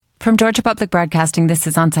From Georgia Public Broadcasting, this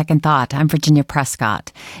is On Second Thought. I'm Virginia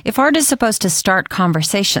Prescott. If art is supposed to start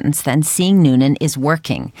conversations, then Seeing Newnan is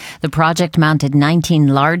working. The project mounted 19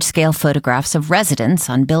 large-scale photographs of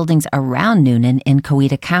residents on buildings around Newnan in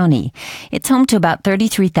Coweta County. It's home to about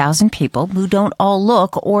 33,000 people who don't all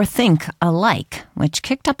look or think alike, which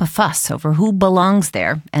kicked up a fuss over who belongs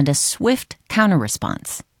there and a swift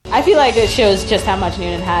counter-response. I feel like it shows just how much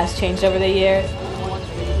Newnan has changed over the years.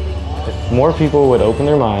 If more people would open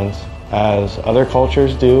their minds, as other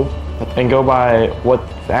cultures do, and go by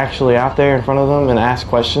what's actually out there in front of them and ask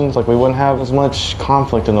questions, like we wouldn't have as much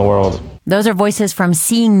conflict in the world. Those are voices from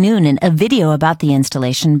Seeing Newnan, a video about the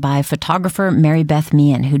installation by photographer Mary Beth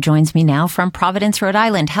Meehan, who joins me now from Providence, Rhode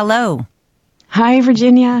Island. Hello. Hi,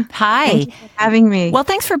 Virginia. Hi. Thank you for having me. Well,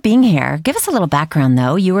 thanks for being here. Give us a little background,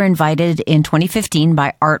 though. You were invited in 2015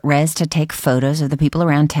 by ArtRes to take photos of the people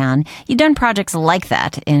around town. You've done projects like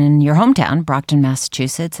that in your hometown, Brockton,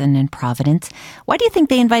 Massachusetts, and in Providence. Why do you think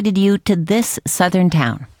they invited you to this southern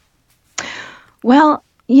town? Well,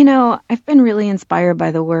 I've been really inspired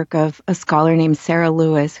by the work of a scholar named Sarah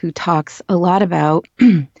Lewis, who talks a lot about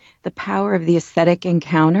the power of the aesthetic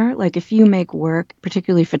encounter. Like if you make work,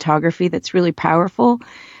 particularly photography, that's really powerful,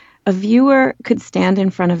 a viewer could stand in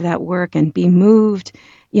front of that work and be moved.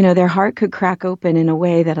 Their heart could crack open in a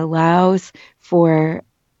way that allows for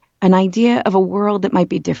an idea of a world that might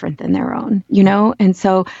be different than their own, And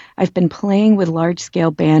so I've been playing with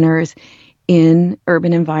large-scale banners in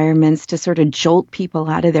urban environments to sort of jolt people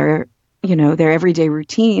out of their everyday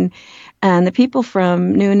routine. And the people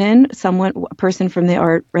from Newnan, a person from the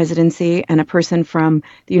art residency and a person from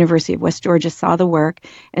the University of West Georgia saw the work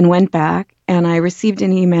and went back. And I received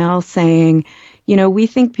an email saying, we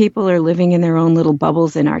think people are living in their own little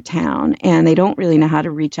bubbles in our town, and they don't really know how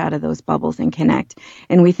to reach out of those bubbles and connect.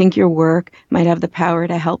 And we think your work might have the power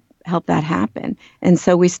to help that happen. And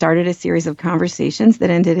so we started a series of conversations that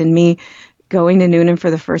ended in me going to Newnan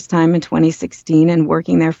for the first time in 2016 and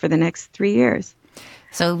working there for the next 3 years.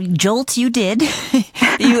 So jolt you did.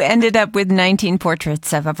 You ended up with 19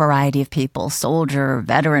 portraits of a variety of people, soldier,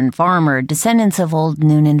 veteran, farmer, descendants of old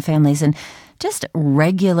Newnan families, and just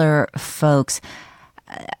regular folks.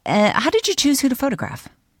 How did you choose who to photograph?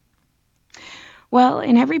 Well,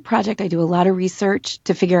 in every project, I do a lot of research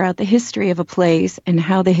to figure out the history of a place and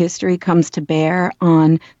how the history comes to bear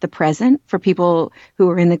on the present for people who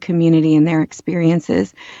are in the community and their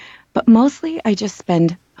experiences. But mostly, I just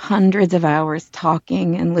spend hundreds of hours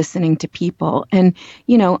talking and listening to people. And,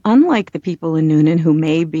 unlike the people in Newnan who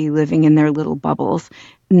may be living in their little bubbles,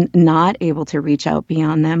 not able to reach out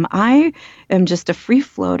beyond them, I am just a free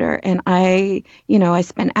floater. And I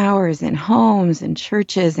spend hours in homes and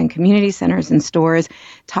churches and community centers and stores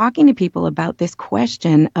talking to people about this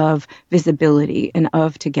question of visibility and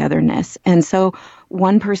of togetherness. And so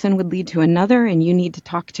one person would lead to another, and you need to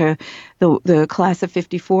talk to the class of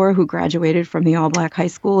 54 who graduated from the all-black high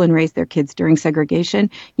school and raised their kids during segregation.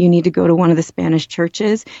 You need to go to one of the Spanish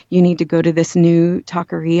churches. You need to go to this new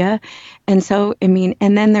taqueria. And so, and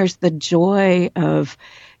then there's the joy of,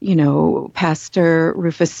 Pastor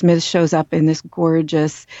Rufus Smith shows up in this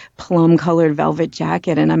gorgeous plum-colored velvet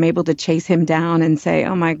jacket, and I'm able to chase him down and say,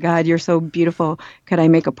 oh my God, you're so beautiful. Could I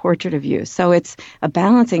make a portrait of you? So it's a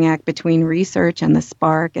balancing act between research and the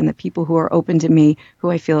spark and the people who are open to me, who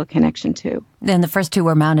I feel a connection to. Then the first two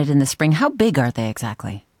were mounted in the spring. How big are they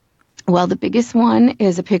exactly? Well, the biggest one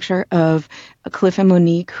is a picture of Cliff and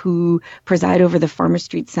Monique, who preside over the Farmer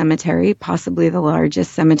Street Cemetery, possibly the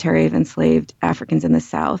largest cemetery of enslaved Africans in the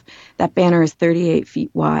South. That banner is 38 feet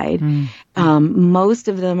wide. Most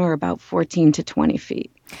of them are about 14 to 20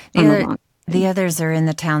 feet. The others are in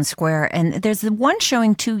the town square. And there's the one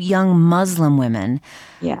showing two young Muslim women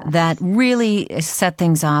that really set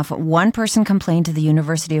things off. One person complained to the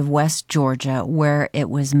University of West Georgia where it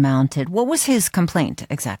was mounted. What was his complaint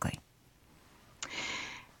exactly?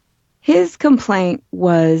 His complaint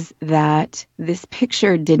was that this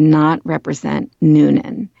picture did not represent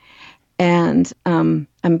Newnan. And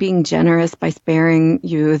I'm being generous by sparing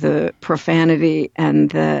you the profanity and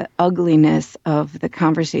the ugliness of the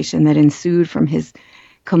conversation that ensued from his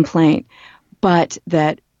complaint, but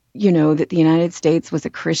that, that the United States was a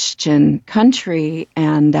Christian country,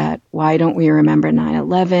 and that why don't we remember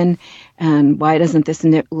 9/11, and why doesn't this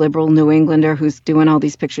liberal New Englander who's doing all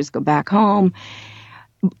these pictures go back home?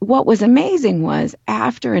 What was amazing was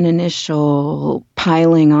after an initial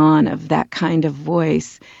piling on of that kind of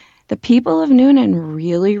voice, the people of Newnan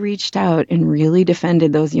really reached out and really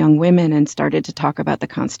defended those young women and started to talk about the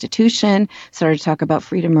Constitution, started to talk about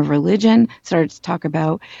freedom of religion, started to talk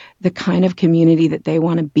about the kind of community that they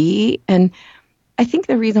want to be. And I think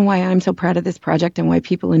the reason why I'm so proud of this project and why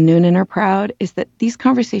people in Noonan are proud is that these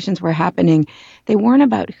conversations were happening. They weren't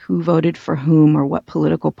about who voted for whom or what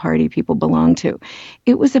political party people belong to.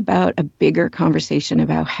 It was about a bigger conversation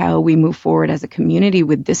about how we move forward as a community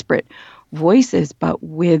with disparate voices, but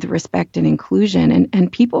with respect and inclusion.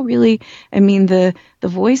 And people really, I mean, the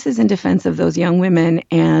voices in defense of those young women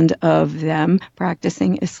and of them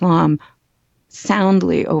practicing Islam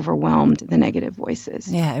soundly overwhelmed the negative voices.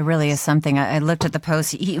 Yeah, it really is something. I looked at the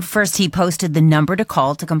post. He posted the number to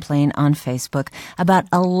call to complain on Facebook. About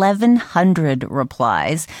 1,100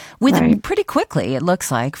 replies with pretty quickly, it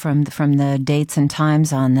looks like, from the dates and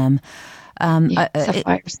times on them. It's a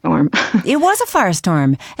firestorm. It was a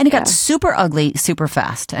firestorm, and it got super ugly super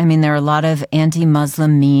fast. I mean, there are a lot of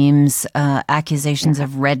anti-Muslim memes, accusations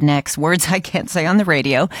of rednecks, words I can't say on the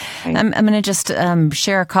radio. Right. I'm going to just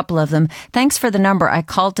share a couple of them. Thanks for the number. I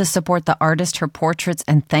called to support the artist, her portraits,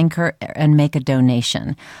 and thank her and make a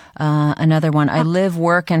donation. Another one, I live,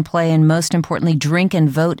 work, and play, and most importantly, drink and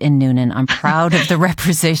vote in Noonan. I'm proud of the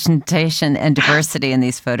representation and diversity in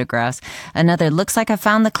these photographs. Another, looks like I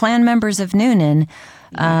found the Klan members of Noonan.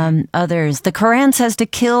 Others, the Quran says to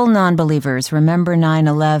kill non-believers. Remember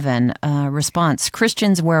 9/11. Response,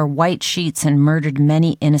 Christians wear white sheets and murdered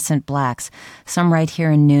many innocent blacks. Some right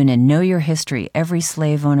here in Noonan. Know your history. Every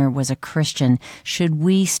slave owner was a Christian. Should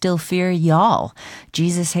we still fear y'all?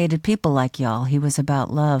 Jesus hated people like y'all. He was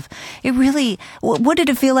about love. It really, what did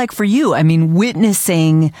it feel like for you? I mean,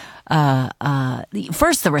 witnessing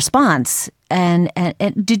first the response, and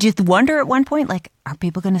did you wonder at one point, like, are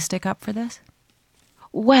people going to stick up for this?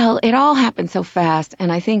 Well, it all happened so fast.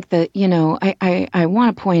 And I think that, I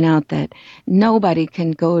want to point out that nobody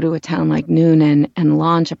can go to a town like Noonan and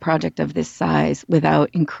launch a project of this size without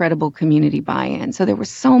incredible community buy-in. So there were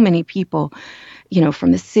so many people,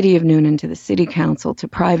 from the city of Noonan to the city council to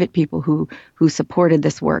private people who supported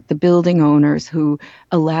this work, the building owners who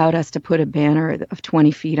allowed us to put a banner of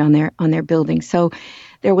 20 feet on their building. So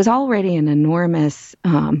there was already an enormous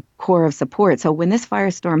core of support. So when this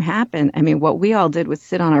firestorm happened, I mean, what we all did was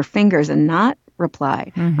sit on our fingers and not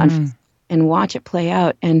reply and watch it play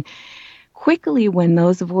out. And quickly, when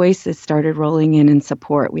those voices started rolling in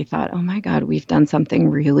support, we thought, oh my God, we've done something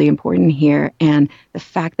really important here. And the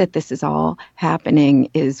fact that this is all happening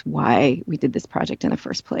is why we did this project in the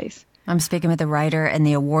first place. I'm speaking with the writer and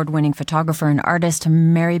the award-winning photographer and artist,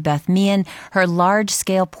 Mary Beth Meehan. Her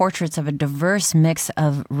large-scale portraits of a diverse mix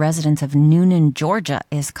of residents of Noonan, Georgia,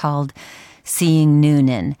 is called Seeing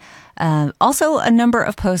Noonan. Also, a number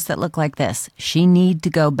of posts that look like this. She need to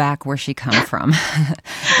go back where she come from,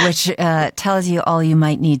 which tells you all you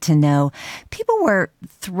might need to know. People were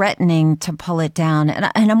threatening to pull it down.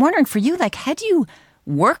 And I'm wondering for you, like, had you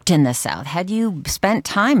worked in the South? Had you spent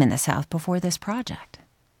time in the South before this project?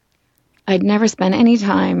 I'd never spent any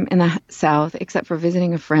time in the South except for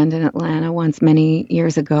visiting a friend in Atlanta once many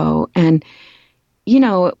years ago. And,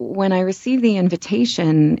 when I received the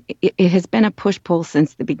invitation, it has been a push-pull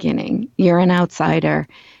since the beginning. You're an outsider.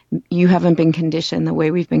 You haven't been conditioned the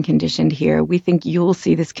way we've been conditioned here. We think you'll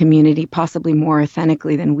see this community possibly more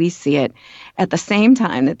authentically than we see it. At the same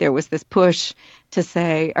time that there was this push to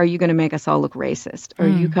say, are you going to make us all look racist? Or are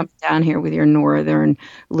you coming down here with your northern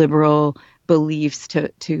liberal beliefs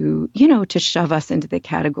to shove us into the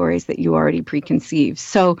categories that you already preconceived?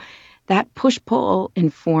 So that push-pull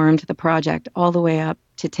informed the project all the way up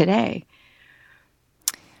to today.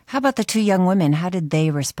 How about the two young women? How did they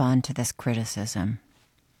respond to this criticism?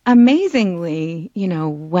 Amazingly,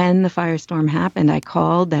 when the firestorm happened, I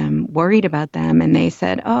called them, worried about them, and they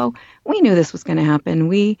said, oh, we knew this was going to happen.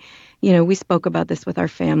 We spoke about this with our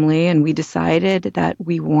family, and we decided that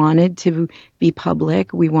we wanted to be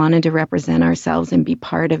public. We wanted to represent ourselves and be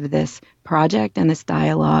part of this project and this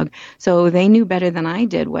dialogue. So they knew better than I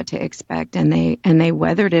did what to expect, and they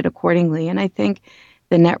weathered it accordingly. And I think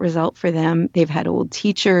the net result for them, they've had old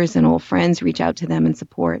teachers and old friends reach out to them and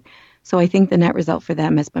support. So I think the net result for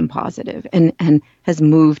them has been positive and has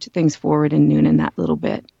moved things forward in Noonan that little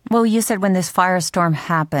bit. Well, you said when this firestorm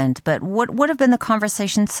happened, but what have been the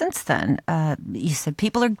conversations since then? You said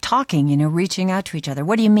people are talking, reaching out to each other.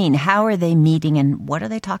 What do you mean? How are they meeting and what are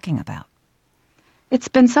they talking about? It's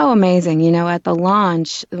been so amazing. At the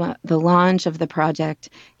launch of the project,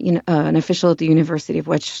 an official at the University of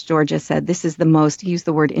West Georgia said, he used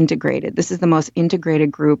the word integrated. This is the most integrated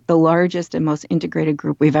group, the largest and most integrated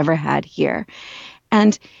group we've ever had here.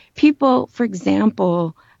 And people, for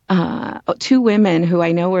example, two women who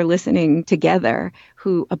I know were listening together,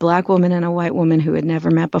 a black woman and a white woman who had never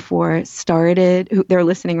met before, they're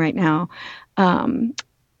listening right now,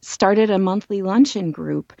 started a monthly luncheon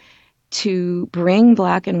group to bring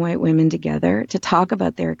Black and white women together to talk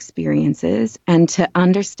about their experiences and to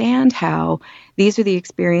understand how these are the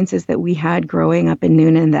experiences that we had growing up in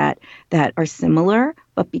Newnan that are similar,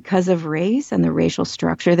 but because of race and the racial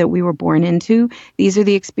structure that we were born into, these are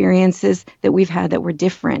the experiences that we've had that were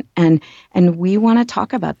different. And we want to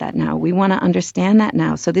talk about that now. We want to understand that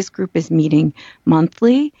now. So this group is meeting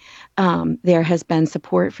monthly. There has been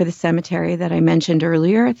support for the cemetery that I mentioned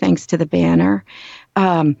earlier, thanks to the banner.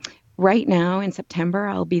 Right now in September,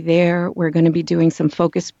 I'll be there. We're going to be doing some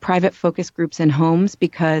private focus groups in homes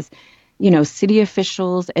because, city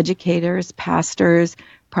officials, educators, pastors,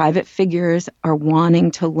 private figures are wanting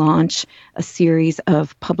to launch a series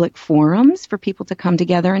of public forums for people to come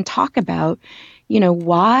together and talk about,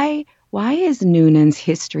 why is Newnan's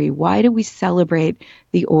history? Why do we celebrate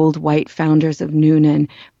the old white founders of Newnan,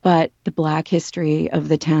 but the Black history of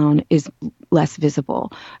the town is less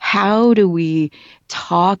visible? How do we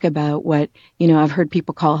talk about what, I've heard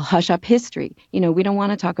people call hush-up history? We don't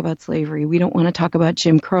want to talk about slavery. We don't want to talk about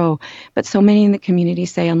Jim Crow. But so many in the community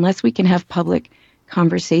say unless we can have public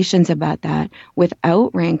conversations about that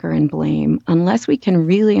without rancor and blame, unless we can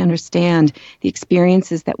really understand the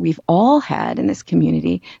experiences that we've all had in this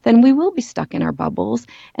community, then we will be stuck in our bubbles,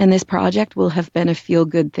 and this project will have been a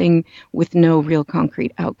feel-good thing with no real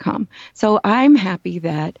concrete outcome. So I'm happy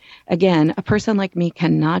that, again, a person like me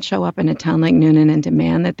cannot show up in a town like Newnan and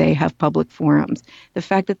demand that they have public forums. The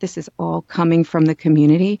fact that this is all coming from the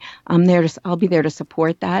community, I'll be there to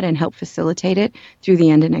support that and help facilitate it through the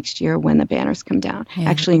end of next year when the banners come down.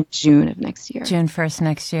 Yeah. Actually, in June of next year. June 1st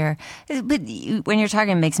next year. But when you're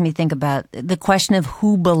talking, it makes me think about the question of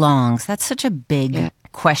who belongs. That's such a big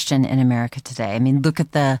question in America today. I mean, look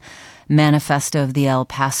at the manifesto of the El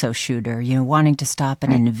Paso shooter, wanting to stop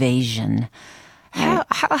an invasion.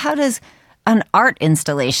 How does an art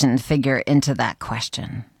installation figure into that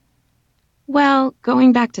question? Well,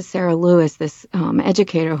 going back to Sarah Lewis, this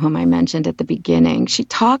educator whom I mentioned at the beginning, she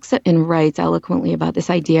talks and writes eloquently about this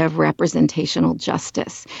idea of representational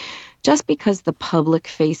justice. Just because the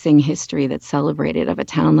public-facing history that's celebrated of a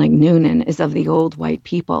town like Newnan is of the old white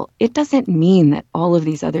people, it doesn't mean that all of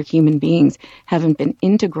these other human beings haven't been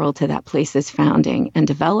integral to that place's founding and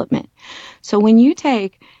development. So when you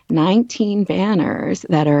take 19 banners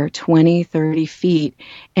that are 20, 30 feet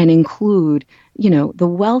and include the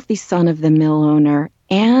wealthy son of the mill owner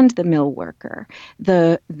and the mill worker,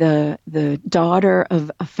 the daughter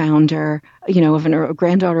of a founder, a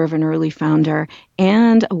granddaughter of an early founder,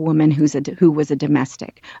 and a woman who was a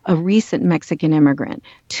domestic, a recent Mexican immigrant,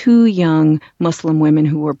 2 young Muslim women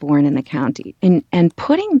who were born in the county, and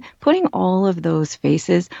putting all of those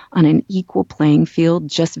faces on an equal playing field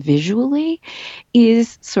just visually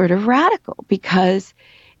is sort of radical because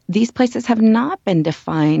these places have not been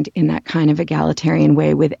defined in that kind of egalitarian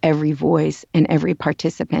way with every voice and every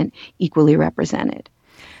participant equally represented.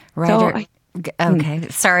 Writer, okay,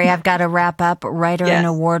 sorry, I've got to wrap up. Writer and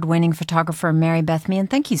award-winning photographer Mary Beth Meehan,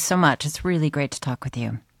 thank you so much. It's really great to talk with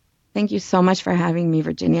you. Thank you so much for having me,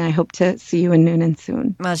 Virginia. I hope to see you in Newnan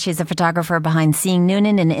soon. Well, she's a photographer behind Seeing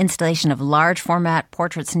Newnan, an installation of large format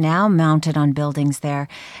portraits now mounted on buildings there.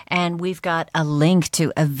 And we've got a link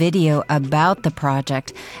to a video about the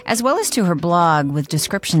project, as well as to her blog with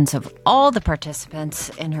descriptions of all the participants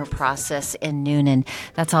in her process in Newnan.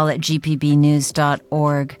 That's all at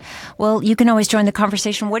gpbnews.org. Well, you can always join the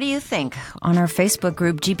conversation. What do you think? On our Facebook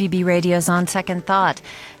group, GPB Radio's On Second Thought.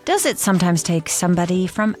 Does it sometimes take somebody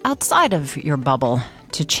from outside of your bubble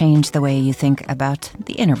to change the way you think about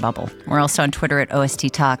the inner bubble? We're also on Twitter at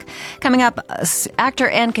OST Talk. Coming up, actor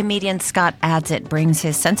and comedian Scott Adsit brings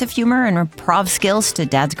his sense of humor and improv skills to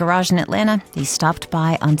Dad's Garage in Atlanta. He stopped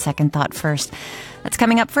by on Second Thought first. That's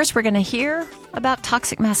coming up. First, we're going to hear about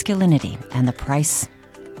toxic masculinity and the price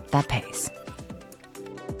that pays.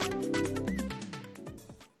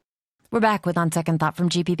 We're back with On Second Thought from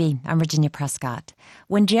GPB. I'm Virginia Prescott.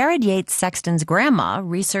 When Jared Yates Sexton's grandma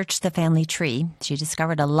researched the family tree, she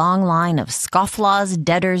discovered a long line of scofflaws,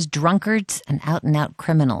 debtors, drunkards, and out-and-out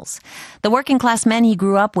criminals. The working-class men he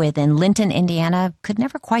grew up with in Linton, Indiana, could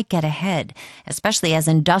never quite get ahead, especially as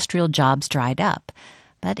industrial jobs dried up.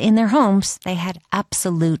 But in their homes, they had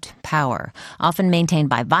absolute power, often maintained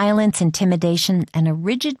by violence, intimidation, and a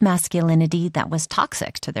rigid masculinity that was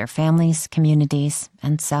toxic to their families, communities,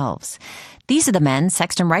 and selves. These are the men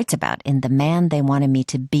Sexton writes about in The Man They Wanted Me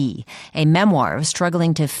to Be, a memoir of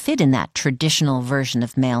struggling to fit in that traditional version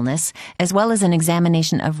of maleness, as well as an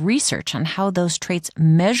examination of research on how those traits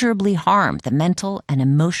measurably harm the mental and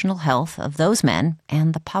emotional health of those men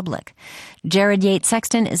and the public. Jared Yates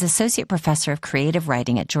Sexton is Associate Professor of Creative Writing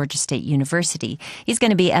studying at Georgia State University. He's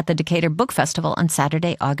going to be at the Decatur Book Festival on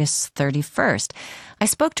Saturday, August 31st. I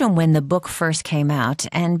spoke to him when the book first came out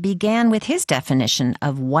and began with his definition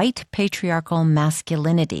of white patriarchal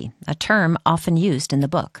masculinity, a term often used in the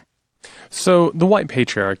book. So the white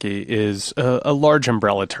patriarchy is a large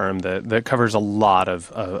umbrella term that covers a lot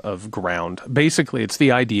of ground. Basically, it's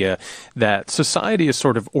the idea that society is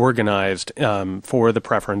sort of organized for the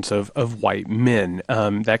preference of white men.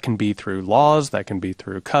 That can be through laws, that can be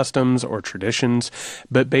through customs or traditions,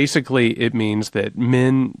 but basically it means that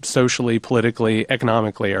men socially, politically,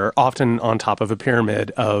 economically are often on top of a pyramid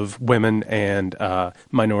of women and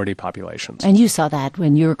minority populations. And you saw that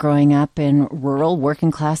when you were growing up in rural,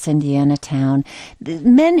 working-class Indiana town. The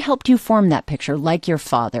men helped you form that picture, like your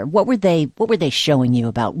father. What were they showing you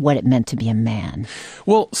about what it meant to be a man?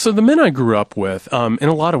 Well, so the men I grew up with, in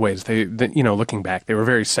a lot of ways, they looking back, they were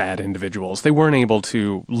very sad individuals. They weren't able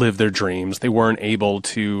to live their dreams. They weren't able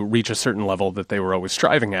to reach a certain level that they were always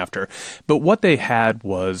striving after. But what they had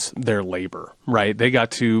was their labor, right? They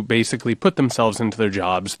got to basically put themselves into their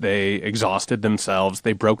jobs. They exhausted themselves.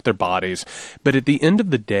 They broke their bodies. But at the end of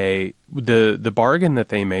the day, the bargain that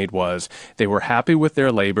they made was they were happy with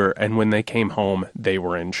their labor, and when they came home, they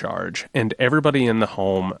were in charge. And everybody in the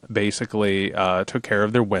home basically took care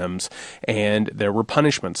of their whims, and there were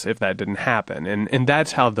punishments if that didn't happen. And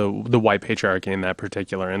that's how the white patriarchy in that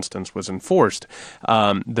particular instance was enforced.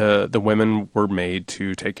 The women were made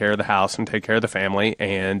to take care of the house and take care of the family,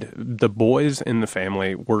 and the boys in the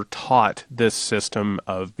family were taught this system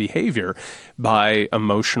of behavior by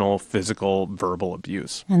emotional, physical, verbal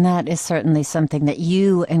abuse. And that is certainly something that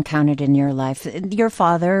you encountered in your life. Your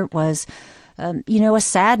father was, a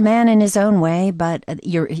sad man in his own way, but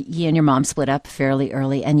he and your mom split up fairly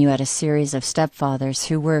early, and you had a series of stepfathers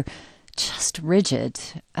who were just rigid.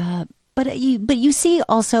 But you see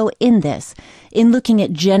also in looking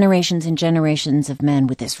at generations and generations of men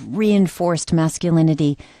with this reinforced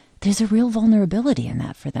masculinity, there's a real vulnerability in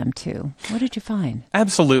that for them, too. What did you find?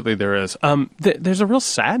 Absolutely, there is. There's a real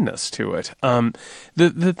sadness to it.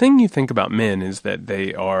 The thing you think about men is that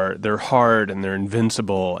they're hard and they're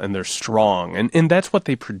invincible and they're strong, and that's what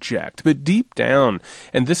they project. But deep down,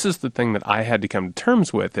 and this is the thing that I had to come to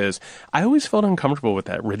terms with, is I always felt uncomfortable with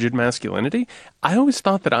that rigid masculinity. I always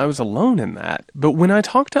thought that I was alone in that. But when I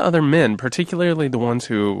talk to other men, particularly the ones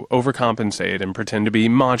who overcompensate and pretend to be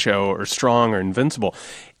macho or strong or invincible,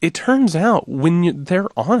 it turns out when they're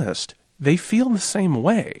honest, they feel the same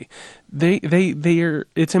way.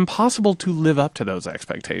 It's impossible to live up to those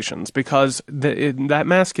expectations because that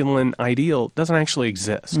masculine ideal doesn't actually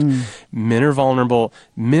exist. Men are vulnerable,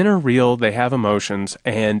 men are real, they have emotions,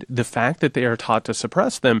 and the fact that they are taught to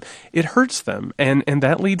suppress them, it hurts them. And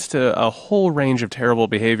that leads to a whole range of terrible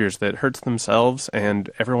behaviors that hurts themselves and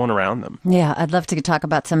everyone around them. Yeah, I'd love to talk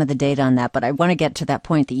about some of the data on that, but I want to get to that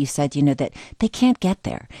point that you said, that they can't get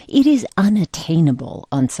there. It is unattainable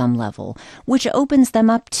on some level, which opens them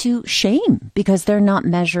up to shame because they're not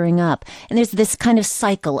measuring up. And there's this kind of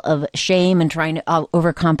cycle of shame and trying to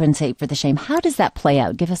overcompensate for the shame. How does that play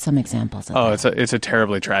out? Give us some examples of that. It's a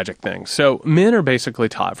terribly tragic thing. So men are basically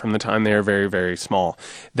taught from the time they are very, very small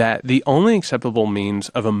that the only acceptable means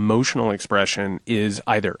of emotional expression is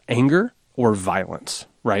either anger or violence.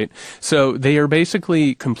 Right? So they are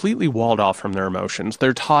basically completely walled off from their emotions.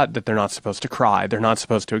 They're taught that they're not supposed to cry. They're not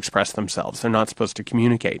supposed to express themselves. They're not supposed to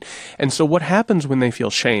communicate. And so what happens when they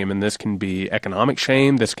feel shame, and this can be economic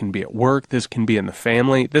shame, this can be at work, this can be in the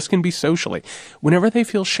family, this can be socially. Whenever they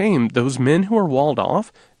feel shame, those men who are walled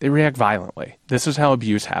off, they react violently. This is how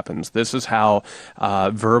abuse happens. This is how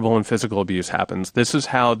verbal and physical abuse happens. This is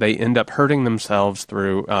how they end up hurting themselves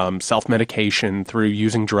through self-medication, through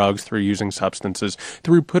using drugs, through using substances,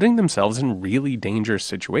 through putting themselves in really dangerous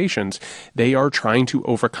situations. They are trying to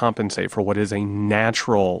overcompensate for what is a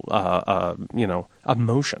natural,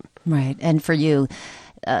 emotion. Right. And for you,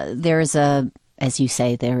 there's as you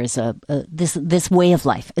say, there is this way of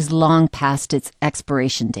life is long past its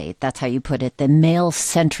expiration date. That's how you put it. The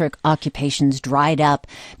male-centric occupations dried up.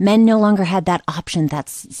 Men no longer had that option,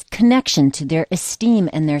 that connection to their esteem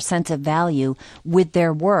and their sense of value with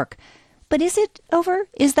their work. But is it over?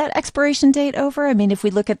 Is that expiration date over? I mean, if we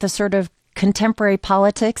look at the sort of contemporary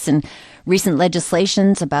politics and recent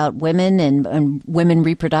legislations about women and women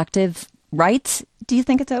reproductive rights, do you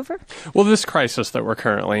think it's over? Well, this crisis that we're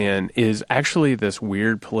currently in is actually this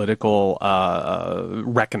weird political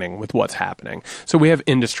reckoning with what's happening. So we have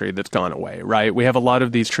industry that's gone away, right? We have a lot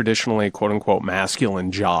of these traditionally, quote unquote,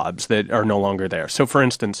 masculine jobs that are no longer there. So for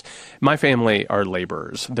instance, my family are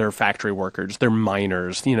laborers. They're factory workers. They're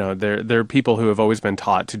miners. They're people who have always been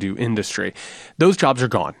taught to do industry. Those jobs are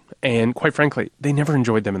gone. And quite frankly, they never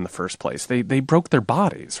enjoyed them in the first place. They broke their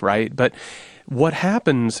bodies, right? But what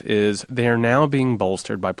happens is they are now being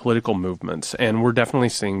bolstered by political movements, and we're definitely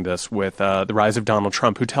seeing this with the rise of Donald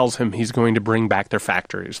Trump, who tells him he's going to bring back their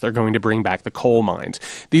factories. They're going to bring back the coal mines.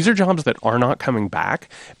 These are jobs that are not coming back,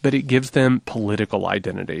 but it gives them political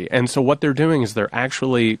identity. And so what they're doing is they're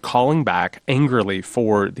actually calling back angrily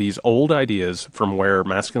for these old ideas from where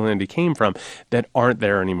masculinity came from that aren't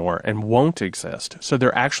there anymore and won't exist. So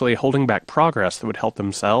they're actually holding back progress that would help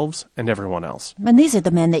themselves and everyone else. And these are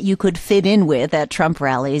the men that you could fit in with at Trump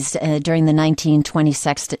rallies during the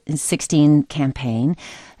 2016 campaign.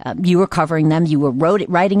 You were covering them, you were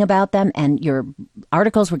writing about them, and your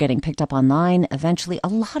articles were getting picked up online. Eventually, a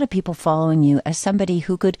lot of people following you as somebody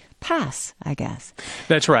who could pass, I guess.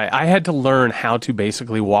 That's right. I had to learn how to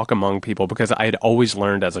basically walk among people because I had always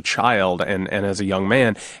learned as a child and as a young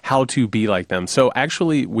man how to be like them. So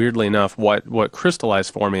actually, weirdly enough, what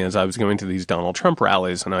crystallized for me as I was going to these Donald Trump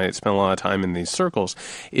rallies, and I spent a lot of time in these circles,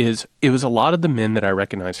 is it was a lot of the men that I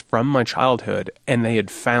recognized from my childhood, and they had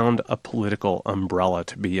found a political umbrella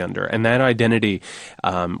to be under. And that identity,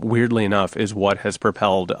 weirdly enough, is what has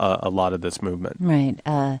propelled a lot of this movement. Right.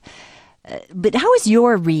 But how is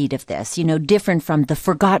your read of this, different from the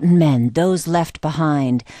forgotten men, those left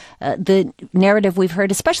behind, the narrative we've heard,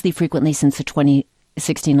 especially frequently since the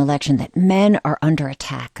 2016 election, that men are under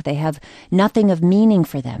attack. They have nothing of meaning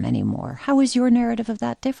for them anymore. How is your narrative of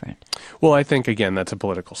that different? Well, I think, again, that's a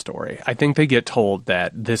political story. I think they get told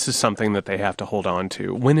that this is something that they have to hold on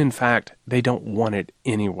to, when in fact, they don't want it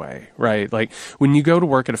anyway, right? Like when you go to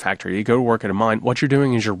work at a factory, you go to work at a mine, what you're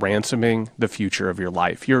doing is you're ransoming the future of your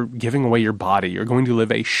life. You're giving away your body. You're going to live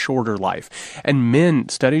a shorter life. And men,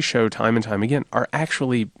 studies show time and time again, are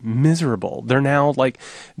actually miserable. They're now like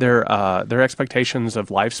their expectations of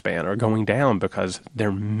lifespan are going down because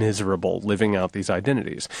they're miserable living out these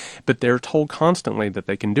identities. But they're told constantly that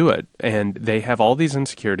they can do it. And they have all these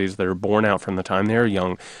insecurities that are born out from the time they are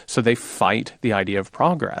young. So they fight the idea of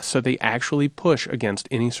progress. So they actually push against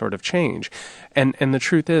any sort of change. And the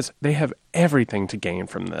truth is, they have everything to gain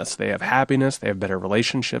from this. They have happiness, they have better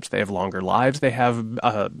relationships, they have longer lives, they have,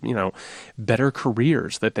 better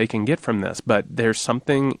careers that they can get from this. But there's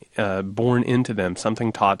something born into them,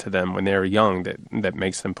 something taught to them when they're young that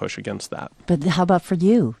makes them push against that. But how about for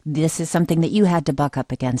you? This is something that you had to buck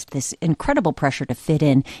up against, this incredible pressure to fit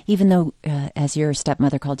in, even though, as your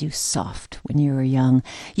stepmother called you, soft when you were young.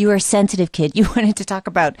 You were a sensitive kid. You wanted to talk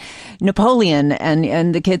about Napoleon,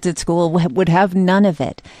 and the kids at school would have none of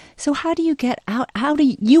it. So how do you get out?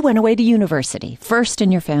 You went away to university, first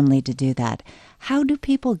in your family to do that. How do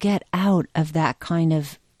people get out of that kind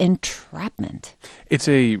of entrapment? It's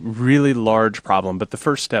a really large problem, but the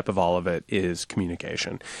first step of all of it is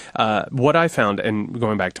communication. What I found, and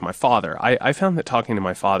going back to my father, I found that talking to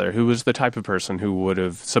my father, who was the type of person who would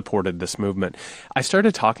have supported this movement, I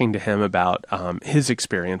started talking to him about his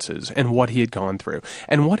experiences and what he had gone through.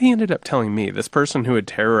 And what he ended up telling me, this person who had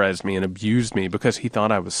terrorized me and abused me because he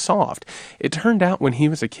thought I was soft, it turned out when he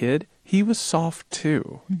was a kid, he was soft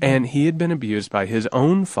too, and he had been abused by his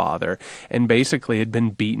own father and basically had been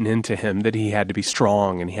beaten into him that he had to be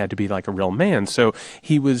strong and he had to be like a real man. So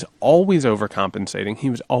he was always overcompensating. He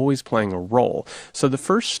was always playing a role. So the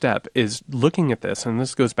first step is looking at this, and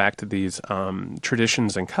this goes back to these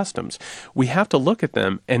traditions and customs. We have to look at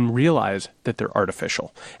them and realize that they're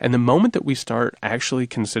artificial. And the moment that we start actually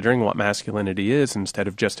considering what masculinity is instead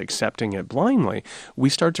of just accepting it blindly, we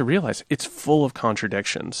start to realize it's full of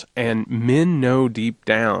contradictions. And men know deep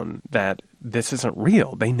down that this isn't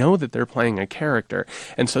real. They know that they're playing a character.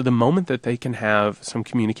 And so the moment that they can have some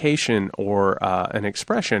communication or an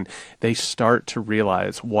expression, they start to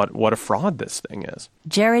realize what a fraud this thing is.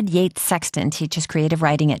 Jared Yates Sexton teaches creative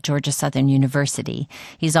writing at Georgia Southern University.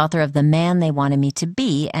 He's author of The Man They Wanted Me to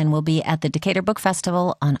Be and will be at the Decatur Book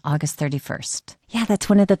Festival on August 31st. Yeah, that's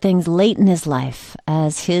one of the things late in his life,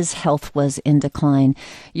 as his health was in decline.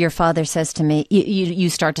 Your father says to me, you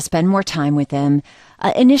start to spend more time with him.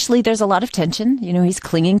 Initially, there's a lot of tension. He's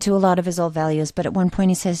clinging to a lot of his old values. But at one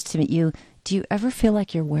point, he says to me, do you ever feel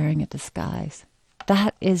like you're wearing a disguise?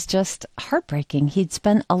 That is just heartbreaking. He'd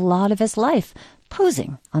spent a lot of his life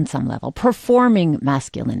posing on some level, performing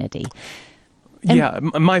masculinity.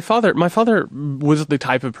 My father was the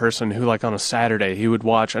type of person who, like on a Saturday, he would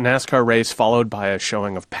watch a NASCAR race followed by a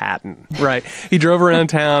showing of Patton, right? He drove around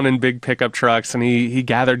town in big pickup trucks and he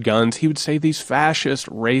gathered guns. He would say these fascist,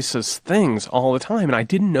 racist things all the time, and I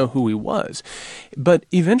didn't know who he was. But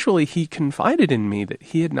eventually he confided in me that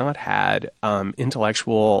he had not had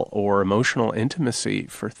intellectual or emotional intimacy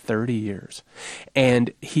for 30 years.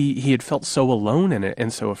 And he had felt so alone in it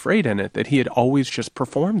and so afraid in it that he had always just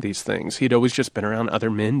performed these things. He had always just been around other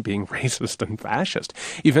men being racist and fascist.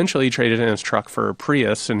 Eventually he traded in his truck for a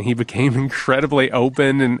Prius and he became incredibly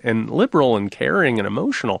open and liberal and caring and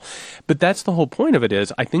emotional. But that's the whole point of it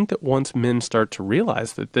is I think that once men start to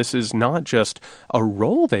realize that this is not just a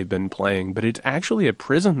role they've been playing, but it's actually a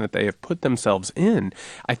prison that they have put themselves in,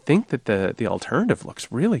 I think that the alternative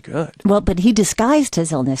looks really good. Well, but he disguised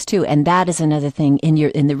his illness too, and that is another thing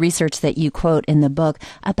in the research that you quote in the book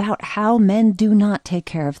about how men do not take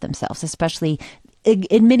care of themselves, especially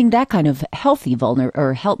admitting that kind of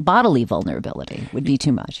bodily vulnerability would be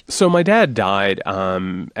too much. So my dad died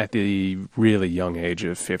at the really young age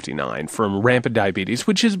of 59 from rampant diabetes,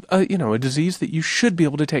 which is a disease that you should be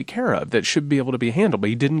able to take care of, that should be able to be handled.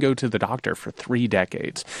 But he didn't go to the doctor for 3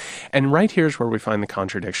 decades. And right here's where we find the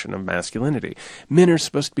contradiction of masculinity. Men are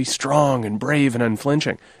supposed to be strong and brave and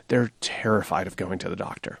unflinching. They're terrified of going to the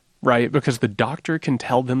doctor. Right? Because the doctor can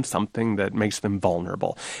tell them something that makes them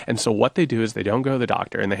vulnerable. And so what they do is they don't go to the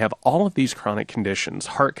doctor and they have all of these chronic conditions,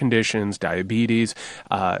 heart conditions, diabetes,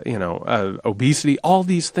 obesity, all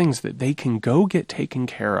these things that they can go get taken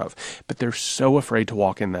care of. But they're so afraid to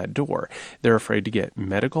walk in that door. They're afraid to get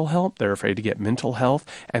medical help. They're afraid to get mental health.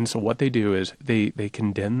 And so what they do is they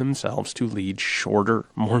condemn themselves to lead shorter,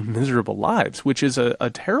 more miserable lives, which is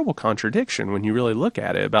a terrible contradiction when you really look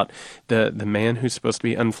at it about the man who's supposed to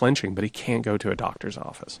be unflinching, but he can't go to a doctor's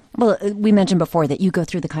office. Well, we mentioned before that you go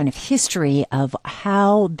through the kind of history of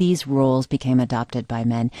how these roles became adopted by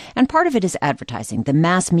men. And part of it is advertising. The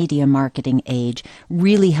mass media marketing age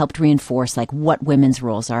really helped reinforce like what women's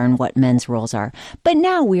roles are and what men's roles are. But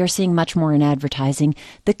now we are seeing much more in advertising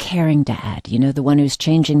the caring dad, the one who's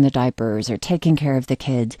changing the diapers or taking care of the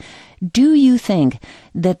kids. Do you think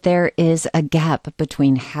that there is a gap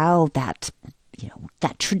between how that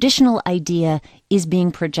traditional idea is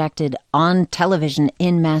being projected on television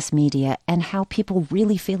in mass media and how people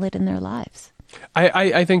really feel it in their lives?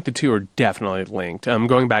 I think the two are definitely linked.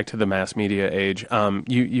 Going back to the mass media age,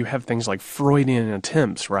 you have things like Freudian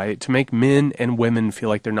attempts, right, to make men and women feel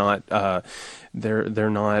like they're not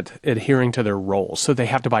adhering to their roles. So they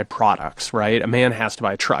have to buy products, right? A man has to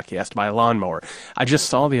buy a truck. He has to buy a lawnmower. I just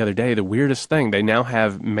saw the other day the weirdest thing. They now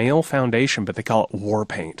have male foundation, but they call it war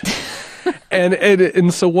paint.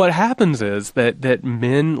 And so what happens is that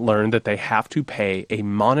men learn that they have to pay a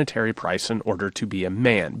monetary price in order to be a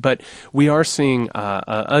man. But we are seeing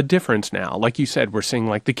a difference now. Like you said, we're seeing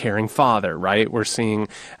like the caring father, right? We're seeing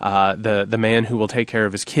the man who will take care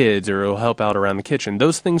of his kids or will help out around the kitchen.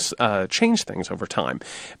 Those things change things over time.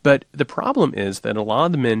 But the problem is that a lot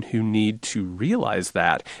of the men who need to realize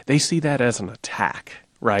that, they see that as an attack.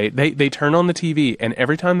 Right? They turn on the TV, and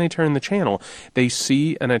every time they turn the channel, they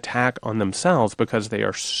see an attack on themselves because they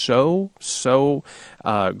are so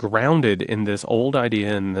grounded in this old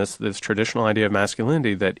idea and this traditional idea of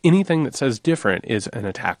masculinity that anything that says different is an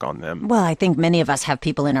attack on them. Well, I think many of us have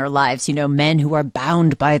people in our lives, men who are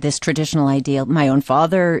bound by this traditional ideal. My own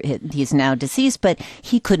father, he's now deceased, but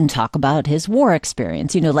he couldn't talk about his war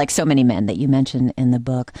experience, like so many men that you mentioned in the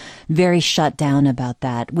book, very shut down about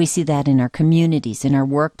that. We see that in our communities, in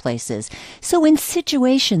our workplaces. So in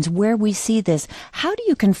situations where we see this, how do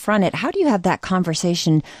you confront it? How do you have that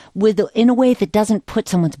conversation in a way that doesn't put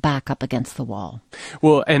someone's back up against the wall?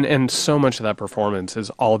 Well, and so much of that performance is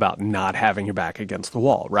all about not having your back against the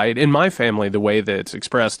wall, right? In my family, the way that it's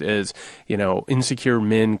expressed is, insecure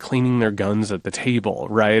men cleaning their guns at the table,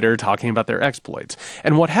 right? Or talking about their exploits.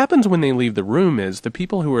 And what happens when they leave the room is the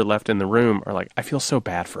people who are left in the room are like, I feel so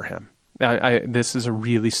bad for him. This is a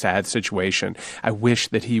really sad situation. I wish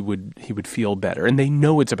that he would feel better. And they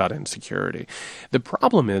know it's about insecurity. The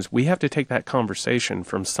problem is we have to take that conversation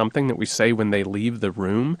from something that we say when they leave the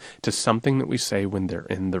room to something that we say when they're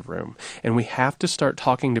in the room. And we have to start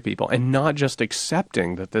talking to people and not just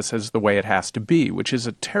accepting that this is the way it has to be, which is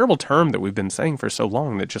a terrible term that we've been saying for so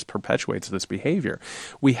long that just perpetuates this behavior.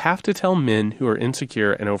 We have to tell men who are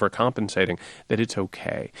insecure and overcompensating that it's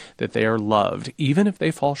okay, that they are loved. Even if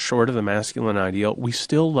they fall short of the masculine ideal, we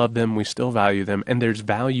still love them, we still value them, and there's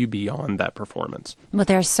value beyond that performance. Well,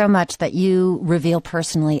 there's so much that you reveal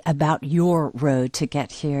personally about your road to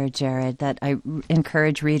get here, Jared, that I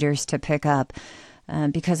encourage readers to pick up.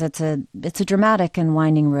 because it's a dramatic and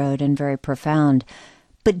winding road and very profound.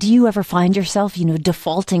 But do you ever find yourself,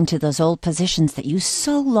 defaulting to those old positions that you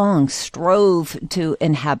so long strove to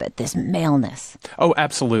inhabit, this maleness? Oh,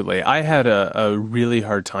 absolutely. I had a really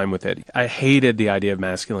hard time with it. I hated the idea of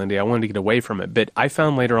masculinity. I wanted to get away from it. But I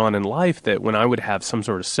found later on in life that when I would have some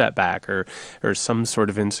sort of setback or some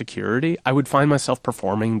sort of insecurity, I would find myself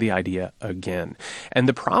performing the idea again. And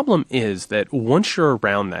the problem is that once you're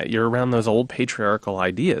around that, you're around those old patriarchal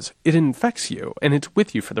ideas, it infects you and it's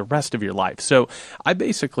with you for the rest of your life. So I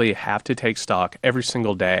basically have to take stock every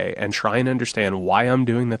single day and try and understand why I'm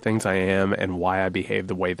doing the things I am and why I behave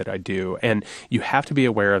the way that I do. And you have to be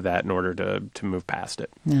aware of that in order to move past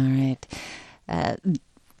it. All right.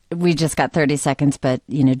 We just got 30 seconds, but,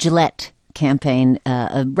 Gillette campaign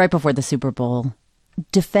right before the Super Bowl,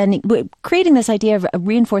 creating this idea of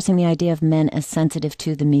reinforcing the idea of men as sensitive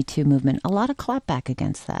to the Me Too movement. A lot of clapback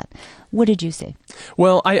against that. What did you see?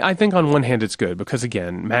 Well, I think on one hand it's good because,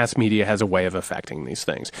 again, mass media has a way of affecting these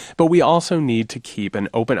things. But we also need to keep an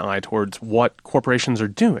open eye towards what corporations are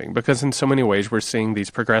doing because in so many ways we're seeing these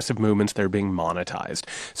progressive movements that are being monetized.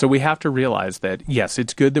 So we have to realize that, yes,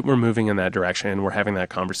 it's good that we're moving in that direction and we're having that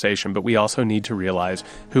conversation, but we also need to realize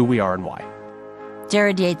who we are and why.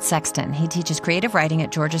 Jared Yates Sexton. He teaches creative writing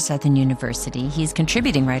at Georgia Southern University. He's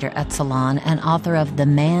contributing writer at Salon and author of The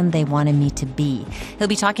Man They Wanted Me to Be. He'll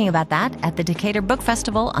be talking about that at the Decatur Book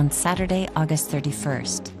Festival on Saturday, August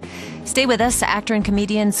 31st. Stay with us. Actor and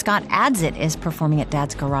comedian Scott Adsit is performing at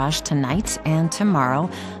Dad's Garage tonight and tomorrow,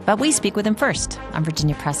 but we speak with him first. I'm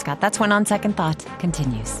Virginia Prescott. That's when On Second Thought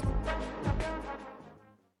continues.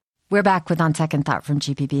 We're back with On Second Thought from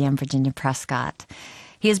GPB. I'm Virginia Prescott.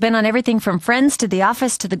 He has been on everything from Friends to The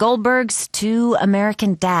Office to The Goldbergs to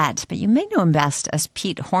American Dad. But you may know him best as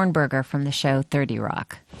Pete Hornberger from the show 30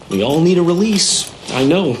 Rock. We all need a release. I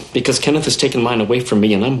know, because Kenneth has taken mine away from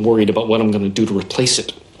me, and I'm worried about what I'm going to do to replace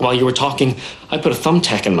it. While you were talking, I put a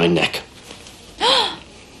thumbtack in my neck.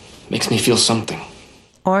 Makes me feel something.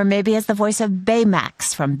 Or maybe as the voice of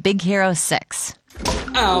Baymax from Big Hero 6.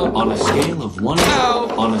 Ow. On a scale of 1...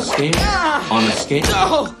 Ow. On a scale... On a scale...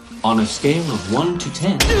 Ow. On a scale of 1 to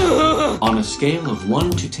 10, on a scale of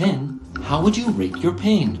 1 to 10, how would you rate your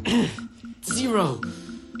pain? 0.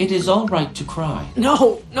 It is all right to cry.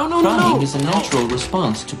 No. Crying is a natural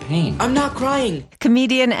response to pain. I'm not crying.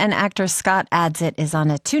 Comedian and actor Scott Adsit is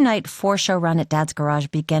on a 2-night 4-show run at Dad's Garage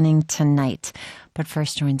beginning tonight. But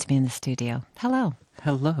first joins me in the studio. Hello.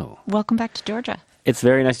 Hello. Welcome back to Georgia. It's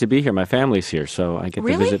very nice to be here. My family's here, so I get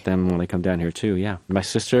Really? to visit them when I come down here too, yeah. My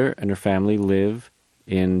sister and her family live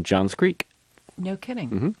in Johns Creek. No kidding.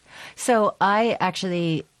 Mm-hmm. So I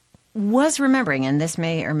actually was remembering, and this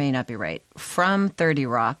may or may not be right, from 30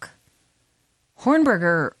 Rock,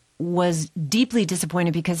 Hornberger was deeply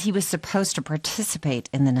disappointed because he was supposed to participate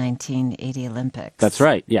in the 1980 Olympics. That's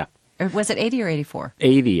right, yeah. Or was it 80 or 84?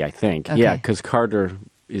 80, I think. Okay. Yeah, because Carter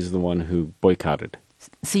is the one who boycotted.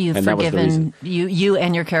 So you've And that was the forgiven, reason. you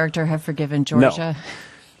and your character have forgiven Georgia?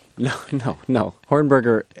 No.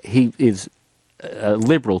 Hornberger, he is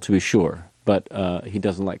liberal to be sure, but he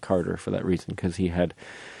doesn't like Carter for that reason because he had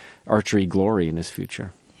archery glory in his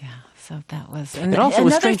future. Yeah, so that was It also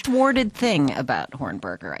was another strange- thwarted thing about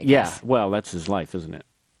Hornberger, I Yeah, guess. well, that's his life, isn't it?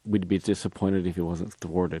 We'd be disappointed if he wasn't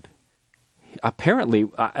thwarted. Apparently,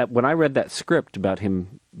 when I read that script about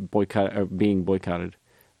him being boycotted,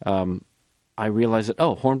 I realized that,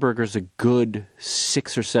 Hornberger's a good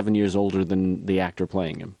 6 or 7 years older than the actor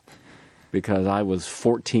playing him, because I was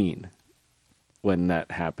 14 when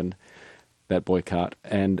that happened, that boycott,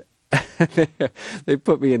 and they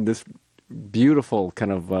put me in this beautiful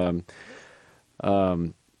kind of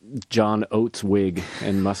John Oates wig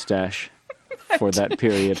and mustache for that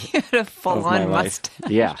period. You had a of my full-on life. mustache.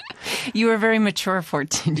 Yeah. You were a very mature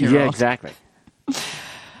 14-year-old. Yeah, exactly.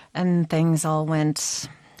 And things all went...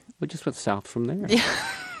 We just went south from there. Yeah.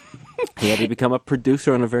 He had to become a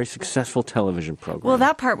producer on a very successful television program. Well,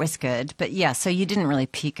 that part was good, but yeah, so you didn't really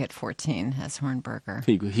peak at 14 as Hornberger.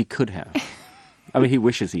 He could have. I mean, he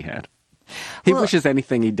wishes he had. He wishes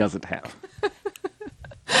anything he doesn't have.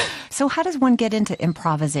 So how does one get into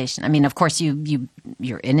improvisation? I mean, of course,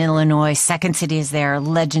 you're in Illinois. Second City is there,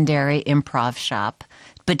 legendary improv shop.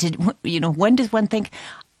 But when does one think,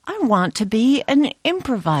 I want to be an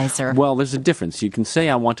improviser? Well, there's a difference. You can say,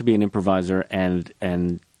 I want to be an improviser,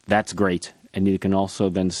 and that's great. And you can also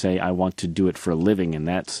then say, I want to do it for a living, and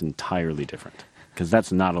that's entirely different, because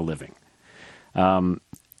that's not a living.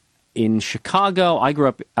 In Chicago, I grew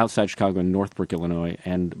up outside Chicago in Northbrook, Illinois,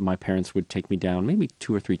 and my parents would take me down maybe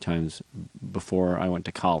 2 or 3 times before I went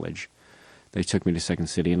to college they took me to Second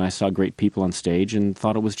City, and I saw great people on stage and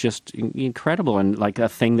thought it was just incredible and like a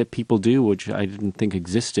thing that people do, which I didn't think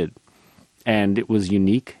existed. And it was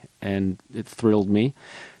unique, and it thrilled me.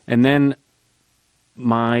 And then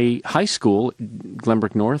my high school,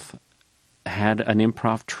 Glenbrook North, had an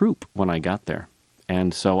improv troupe when I got there.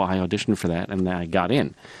 And so I auditioned for that, and I got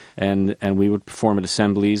in. And we would perform at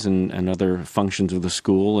assemblies and other functions of the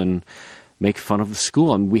school and make fun of the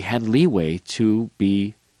school. And we had leeway to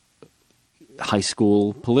be high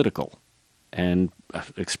school political and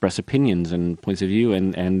express opinions and points of view.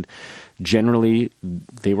 And generally,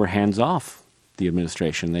 they were hands-off, the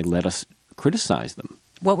administration. They let us criticize them.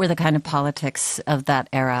 What were the kind of politics of that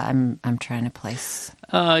era I'm trying to place?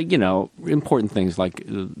 Important things like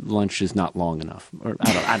lunch is not long enough. Or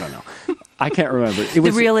I don't know. I can't remember. It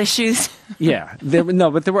was the real issues? Yeah.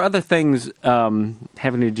 But there were other things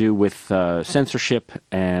having to do with censorship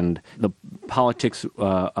and the politics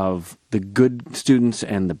of the good students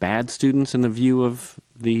and the bad students in the view of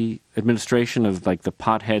the administration, of like the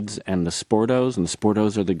potheads and the sportos, and the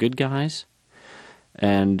sportos are the good guys.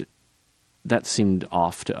 And that seemed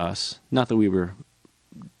off to us. Not that we were,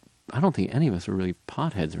 I don't think any of us were really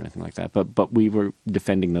potheads or anything like that, but we were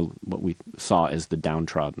defending what we saw as the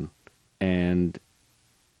downtrodden. And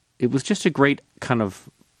it was just a great kind of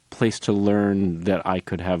place to learn that I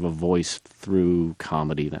could have a voice through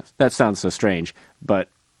comedy. That sounds so strange, but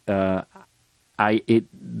there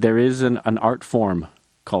is an art form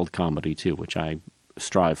called comedy too, which I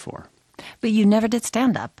strive for. But you never did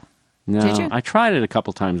stand-up. No, did you? I tried it a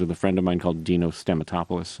couple times with a friend of mine called Dino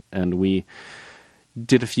Stamatopoulos, and we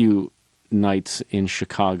did a few nights in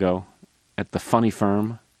Chicago at the Funny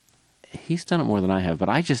Firm. He's done it more than I have, but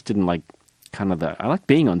I just didn't like I like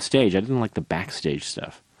being on stage. I didn't like the backstage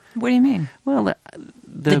stuff. What do you mean? Well,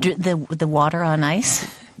 the water on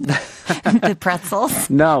ice? The pretzels?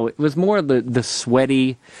 No, it was more the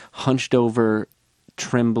sweaty, hunched over,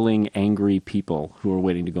 trembling, angry people who were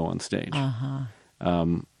waiting to go on stage.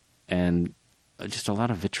 And just a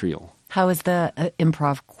lot of vitriol. How is the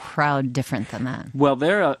improv crowd different than that? Well,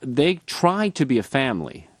 they try to be a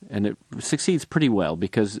family, and it succeeds pretty well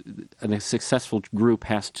because a successful group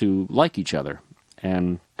has to like each other.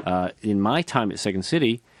 And in my time at Second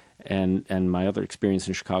City and my other experience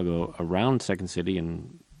in Chicago around Second City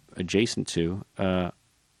and adjacent to,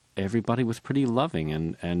 everybody was pretty loving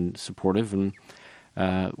and supportive and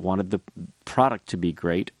wanted the product to be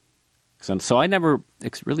great. So I never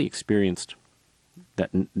really experienced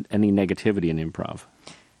any negativity in improv.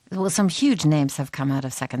 Well, some huge names have come out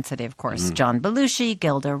of Second City, of course. John Belushi,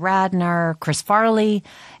 Gilda Radner, Chris Farley,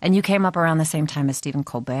 and you came up around the same time as Stephen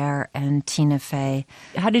Colbert and Tina Fey.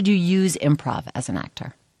 How did you use improv as an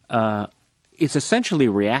actor? It's essentially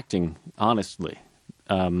reacting, honestly.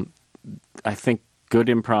 I think good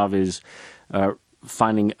improv is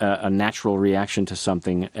finding a natural reaction to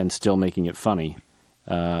something and still making it funny.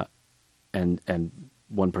 And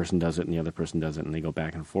one person does it and the other person does it, and they go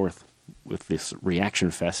back and forth with this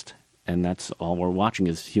reaction fest. And that's all we're watching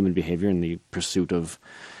is human behavior and the pursuit of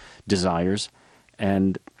desires.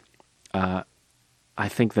 And I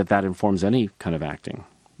think that informs any kind of acting.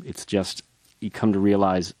 It's just you come to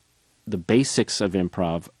realize the basics of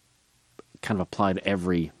improv kind of apply to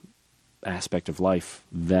every aspect of life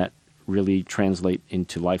that really translate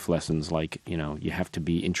into life lessons like, you have to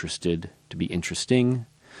be interested to be interesting,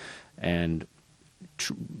 and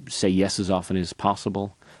say yes as often as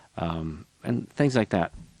possible, and things like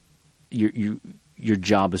that. Your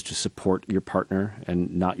job is to support your partner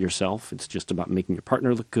and not yourself. It's just about making your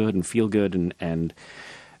partner look good and feel good, and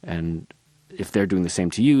if they're doing the same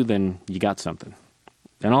to you, then you got something.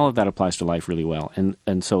 And all of that applies to life really well.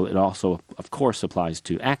 And so it also, of course, applies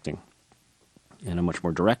to acting in a much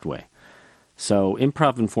more direct way. So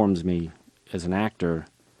improv informs me as an actor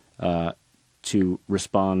to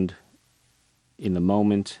respond in the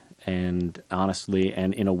moment and honestly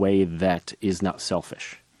and in a way that is not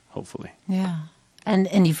selfish, hopefully. Yeah.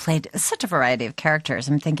 And you've played such a variety of characters.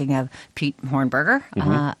 I'm thinking of Pete Hornberger,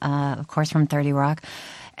 of course, from 30 Rock.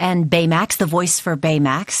 And Baymax, the voice for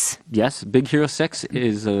Baymax. Yes, Big Hero 6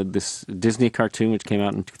 is this Disney cartoon which came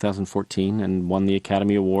out in 2014 and won the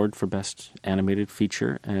Academy Award for Best Animated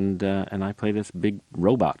Feature, and I played this big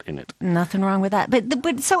robot in it. Nothing wrong with that. But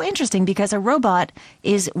it's so interesting because a robot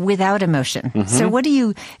is without emotion. So what are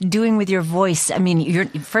you doing with your voice? I mean,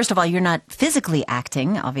 first of all, you're not physically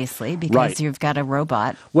acting, obviously, because you've got a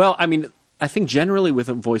robot. Well, I mean, I think generally with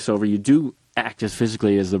a voiceover, you do act as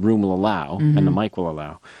physically as the room will allow and the mic will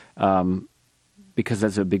allow, because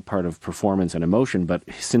that's a big part of performance and emotion. But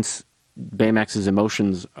since Baymax's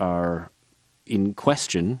emotions are in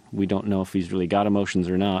question, we don't know if he's really got emotions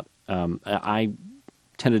or not, I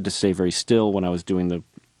tended to stay very still when I was doing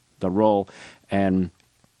the role, and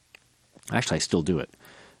actually I still do it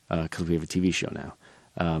because we have a TV show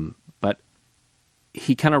now. But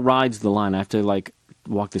he kind of rides the line. I have to like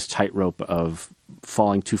walk this tightrope of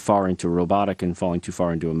falling too far into robotic and falling too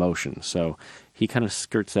far into emotion. So he kind of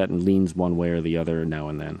skirts that and leans one way or the other now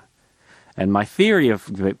and then. And my theory of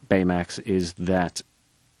Baymax is that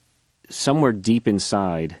somewhere deep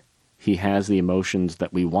inside, he has the emotions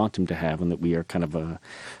that we want him to have and that we are kind of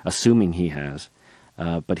assuming he has.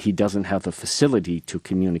 But he doesn't have the facility to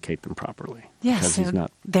communicate them properly. Yes, He's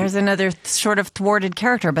not, there's another sort of thwarted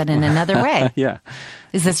character, but in another way. Yeah.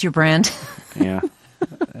 Is this your brand? Yeah.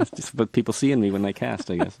 That's just what people see in me when they cast,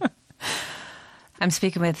 I guess. I'm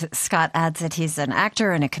speaking with Scott Adsit. He's an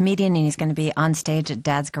actor and a comedian, and he's going to be on stage at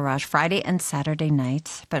Dad's Garage Friday and Saturday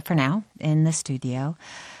night. But for now, in the studio.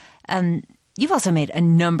 You've also made a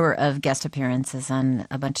number of guest appearances on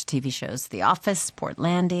a bunch of TV shows. The Office,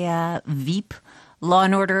 Portlandia, Veep, Law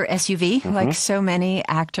and Order SUV, like so many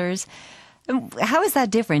actors. How is that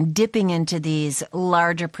different, dipping into these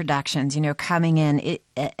larger productions, coming in,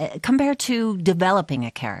 compared to developing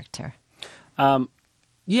a character?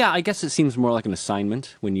 Yeah, I guess it seems more like an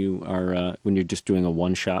assignment when you are when you're just doing a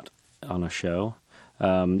one-shot on a show.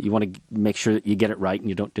 You want to make sure that you get it right and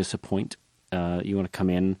you don't disappoint. You want to come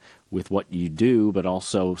in with what you do, but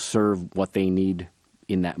also serve what they need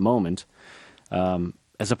in that moment,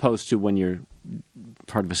 as opposed to when you're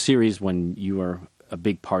part of a series, when you are a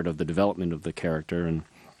big part of the development of the character,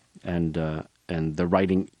 and the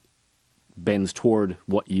writing bends toward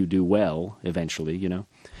what you do well eventually,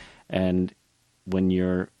 and when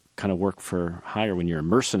you're kind of work for hire, when you're a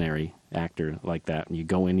mercenary actor like that, and you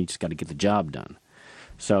go in, you just got to get the job done.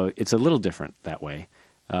 So it's a little different that way.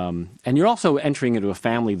 And you're also entering into a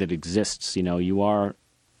family that exists. You are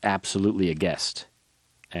absolutely a guest,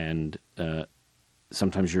 and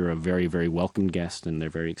sometimes you're a very, very welcome guest, and they're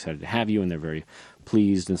very excited to have you, and they're very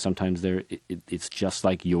pleased. And sometimes it's just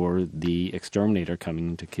like you're the exterminator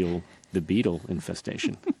coming to kill the beetle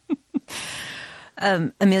infestation.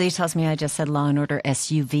 Amelia tells me I just said Law and Order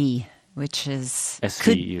SUV, which is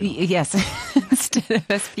SVU. Yes, instead of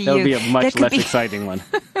SVU. That would be a much less exciting one.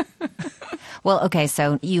 Well, okay,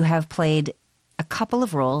 so you have played a couple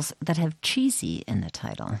of roles that have cheesy in the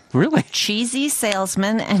title. Really? Cheesy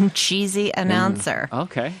salesman and cheesy announcer.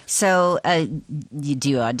 Okay. So do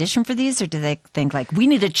you audition for these, or do they think, like, we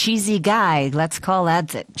need a cheesy guy, let's call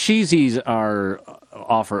Adsit? Cheesies are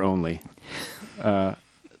offer only.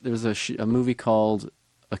 There's a movie called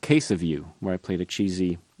A Case of You, where I played a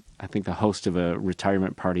cheesy, I think the host of a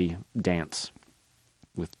retirement party dance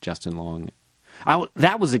with Justin Long.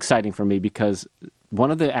 That was exciting for me because one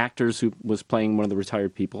of the actors who was playing one of the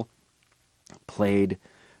retired people played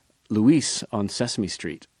Luis on Sesame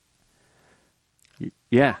Street.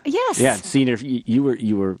 Yeah. Yes. Yeah. Seeing if you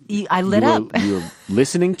were. I lit up. You were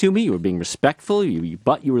listening to me. You were being respectful.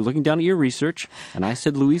 But you were looking down at your research, and I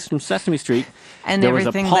said Luis from Sesame Street. And there was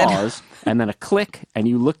a pause, and then a click, and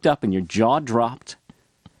you looked up, and your jaw dropped,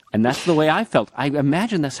 and that's the way I felt. I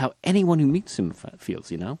imagine that's how anyone who meets him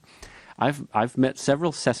feels. I've met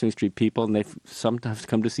several Sesame Street people, and they've sometimes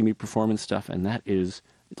come to see me perform and stuff, and that is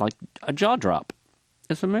like a jaw drop.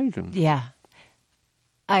 It's amazing. Yeah.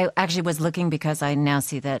 I actually was looking because I now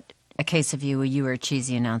see that A Case of You were a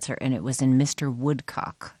cheesy announcer, and it was in Mr.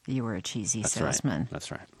 Woodcock. You were a cheesy salesman.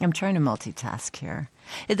 That's right. I'm trying to multitask here.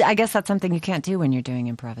 I guess that's something you can't do when you're doing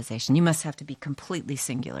improvisation. You must have to be completely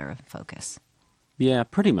singular of focus. Yeah,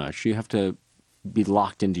 pretty much. You have to be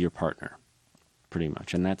locked into your partner, pretty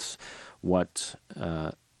much. And that's what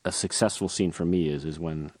a successful scene for me is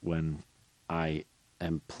when I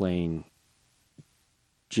am playing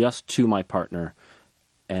just to my partner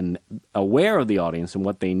and aware of the audience and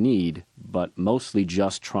what they need, but mostly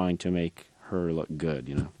just trying to make her look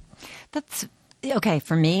good, That's okay.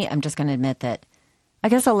 For me, I'm just going to admit that I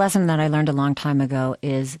guess a lesson that I learned a long time ago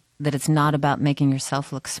is that it's not about making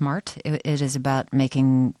yourself look smart. It is about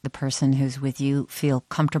making the person who's with you feel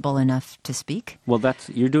comfortable enough to speak. Well,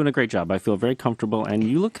 you're doing a great job. I feel very comfortable, and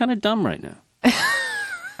you look kind of dumb right now.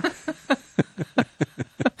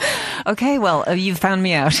 Okay, well, you've found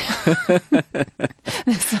me out.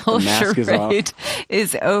 This whole charade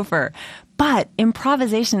is over. But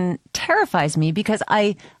improvisation terrifies me because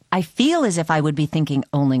I feel as if I would be thinking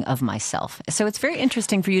only of myself. So it's very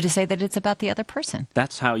interesting for you to say that it's about the other person.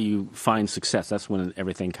 That's how you find success. That's when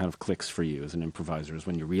everything kind of clicks for you as an improviser, is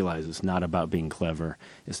when you realize it's not about being clever.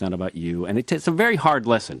 It's not about you. And it's a very hard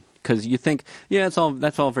lesson because you think, yeah,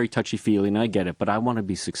 that's all very touchy-feely, and I get it, but I want to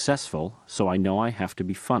be successful, so I know I have to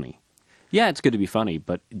be funny. Yeah, it's good to be funny,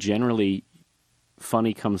 but generally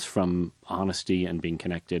funny comes from honesty and being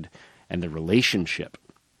connected and the relationship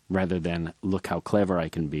rather than look how clever I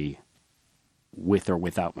can be with or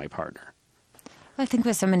without my partner. I think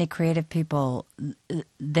with so many creative people,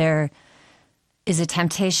 there is a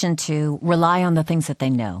temptation to rely on the things that they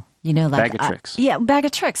know. You know, like bag of tricks. Bag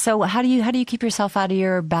of tricks. So how do you keep yourself out of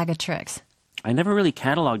your bag of tricks? I never really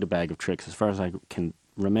cataloged a bag of tricks as far as I can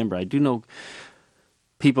remember. I do know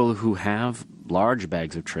people who have large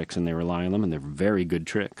bags of tricks and they rely on them and they're very good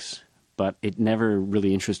tricks. But it never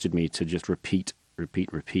really interested me to just repeat.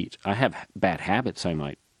 I have bad habits I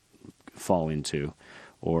might fall into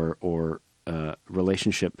or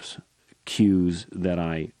relationships cues that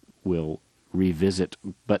I will revisit,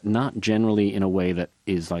 but not generally in a way that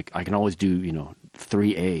is like I can always do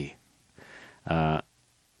 3A.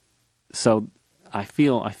 So I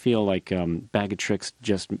feel like bag of tricks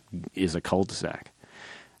just is a cul-de-sac.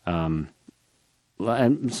 And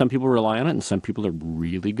some people rely on it, and some people are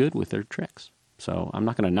really good with their tricks. So I'm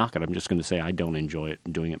not going to knock it. I'm just going to say I don't enjoy it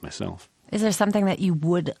doing it myself. Is there something that you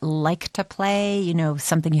would like to play?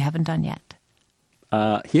 Something you haven't done yet?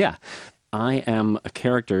 Yeah. I am a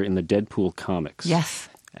character in the Deadpool comics. Yes.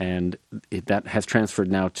 And that has transferred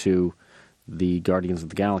now to the Guardians of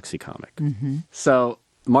the Galaxy comic. Mm-hmm. So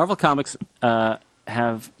Marvel Comics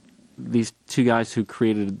have these two guys who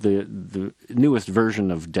created the newest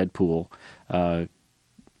version of Deadpool, Brian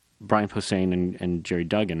Posehn and Jerry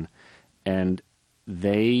Duggan. And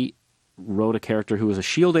they wrote a character who was a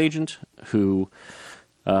S.H.I.E.L.D. agent who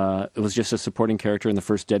was just a supporting character in the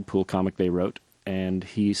first Deadpool comic they wrote. And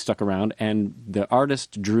he stuck around, and the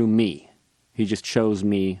artist drew me. He just chose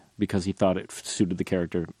me because he thought it suited the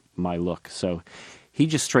character, my look. So he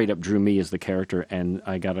just straight up drew me as the character, and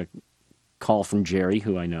I got a call from Jerry,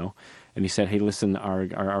 who I know, and he said, hey, listen, our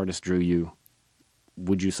artist drew you.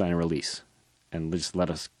 Would you sign a release? And just let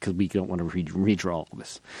us, because we don't want to redraw all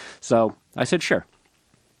this. So I said, sure.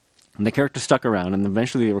 And the character stuck around, and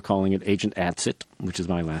eventually they were calling it Agent Adsit, which is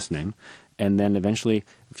my last name. And then eventually,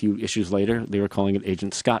 a few issues later, they were calling it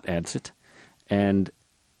Agent Scott Adsit. And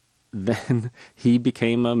then he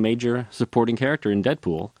became a major supporting character in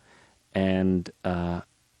Deadpool. And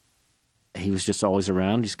he was just always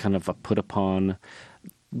around. He's kind of a put-upon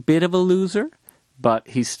bit of a loser, but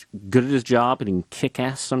he's good at his job and he can kick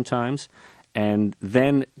ass sometimes. And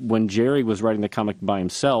then when Jerry was writing the comic by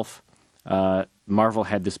himself, Marvel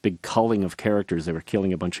had this big culling of characters. They were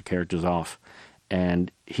killing a bunch of characters off.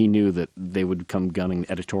 And he knew that they would come gunning,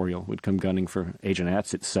 editorial would come gunning for Agent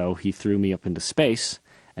Adsit, so he threw me up into space.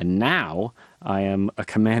 And now I am a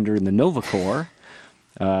commander in the Nova Corps,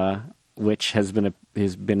 which has been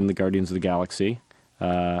in the Guardians of the Galaxy.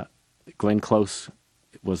 Glenn Close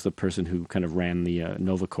was the person who kind of ran the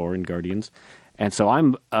Nova Corps in Guardians. And so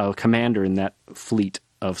I'm a commander in that fleet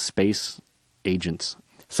of space agents.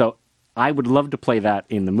 So I would love to play that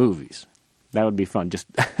in the movies. That would be fun, just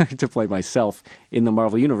to play myself in the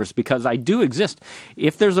Marvel Universe, because I do exist.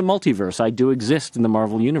 If there's a multiverse, I do exist in the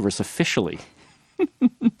Marvel Universe officially.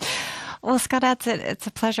 Well, Scott Adsit, it's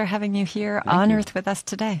a pleasure having you here on Earth with us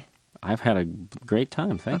today. I've had a great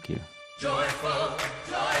time. Thank you. Joyful,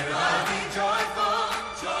 joyful, be joyful,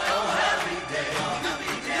 joyful, happy day.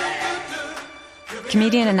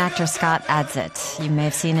 Comedian and actor Scott Adsit. You may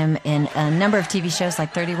have seen him in a number of TV shows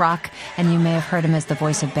like 30 Rock, and you may have heard him as the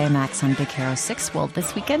voice of Baymax on Big Hero 6. Well,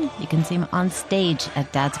 this weekend, you can see him on stage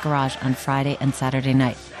at Dad's Garage on Friday and Saturday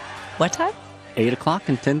night. What time? 8 o'clock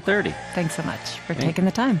and 10:30. Thanks so much for taking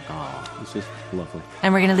the time. Oh, this is lovely.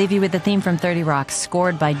 And we're going to leave you with the theme from 30 Rock,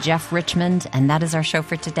 scored by Jeff Richmond, and that is our show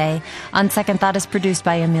for today. On Second Thought is produced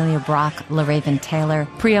by Amelia Brock, LaRaven Taylor,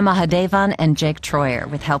 Priya Mahadevan, and Jake Troyer,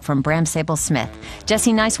 with help from Bram Sable-Smith.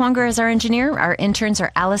 Jesse Neiswanger is our engineer. Our interns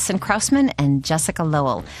are Allison Krausman and Jessica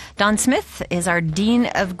Lowell. Don Smith is our Dean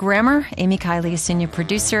of Grammar. Amy Kiley is senior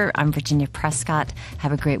producer. I'm Virginia Prescott.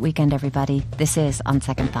 Have a great weekend, everybody. This is On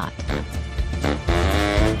Second Thought.